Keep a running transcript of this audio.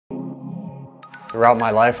Throughout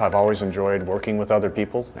my life, I've always enjoyed working with other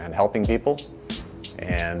people and helping people.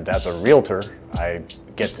 And as a realtor, I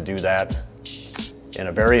get to do that in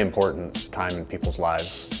a very important time in people's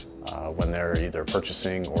lives when they're either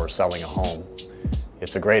purchasing or selling a home.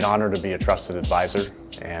 It's a great honor to be a trusted advisor,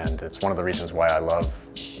 and it's one of the reasons why I love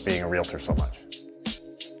being a realtor so much.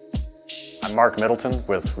 I'm Mark Middleton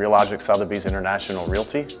with Realogics Sotheby's International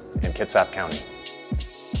Realty in Kitsap County.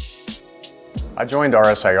 I joined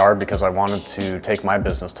RSIR because I wanted to take my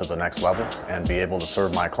business to the next level and be able to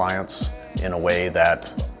serve my clients in a way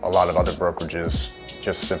that a lot of other brokerages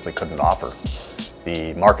just simply couldn't offer.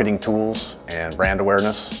 The marketing tools and brand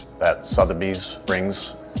awareness that Sotheby's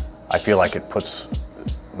brings, I feel like it puts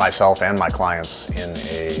myself and my clients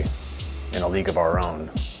in a league of our own,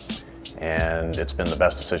 and it's been the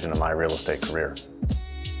best decision of my real estate career.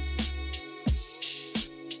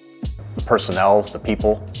 The personnel, the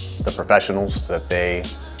people, the professionals that they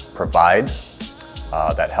provide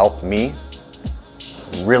that help me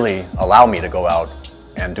really allow me to go out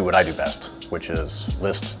and do what I do best, which is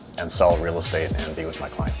list and sell real estate and be with my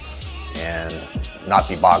clients and not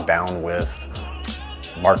be bogged down with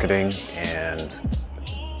marketing and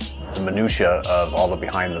the minutia of all the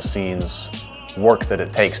behind the scenes work that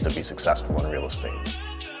it takes to be successful in real estate.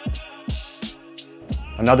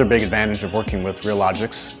 Another big advantage of working with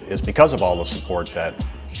Realogics is because of all the support that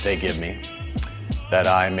they give me, that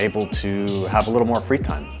I'm able to have a little more free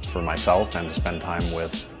time for myself and to spend time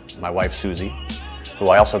with my wife Susie, who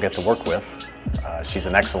I also get to work with. She's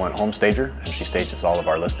an excellent home stager and she stages all of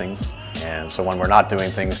our listings. And so when we're not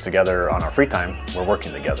doing things together on our free time, we're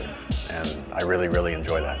working together. And I really, really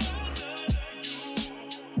enjoy that.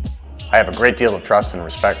 I have a great deal of trust and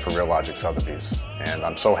respect for Realogics Sotheby's, and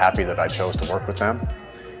I'm so happy that I chose to work with them.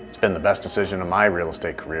 It's been the best decision of my real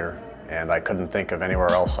estate career, and I couldn't think of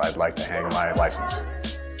anywhere else I'd like to hang my license.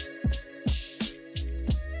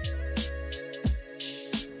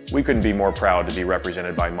 We couldn't be more proud to be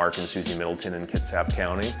represented by Mark and Susie Middleton in Kitsap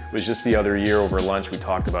County. It was just the other year over lunch we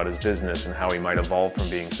talked about his business and how he might evolve from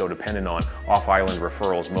being so dependent on off-island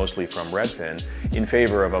referrals, mostly from Redfin, in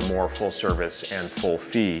favor of a more full-service and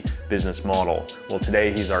full-fee business model. Well,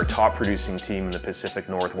 today he's our top producing team in the Pacific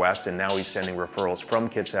Northwest, and now he's sending referrals from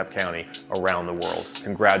Kitsap County around the world.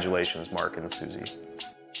 Congratulations, Mark and Susie.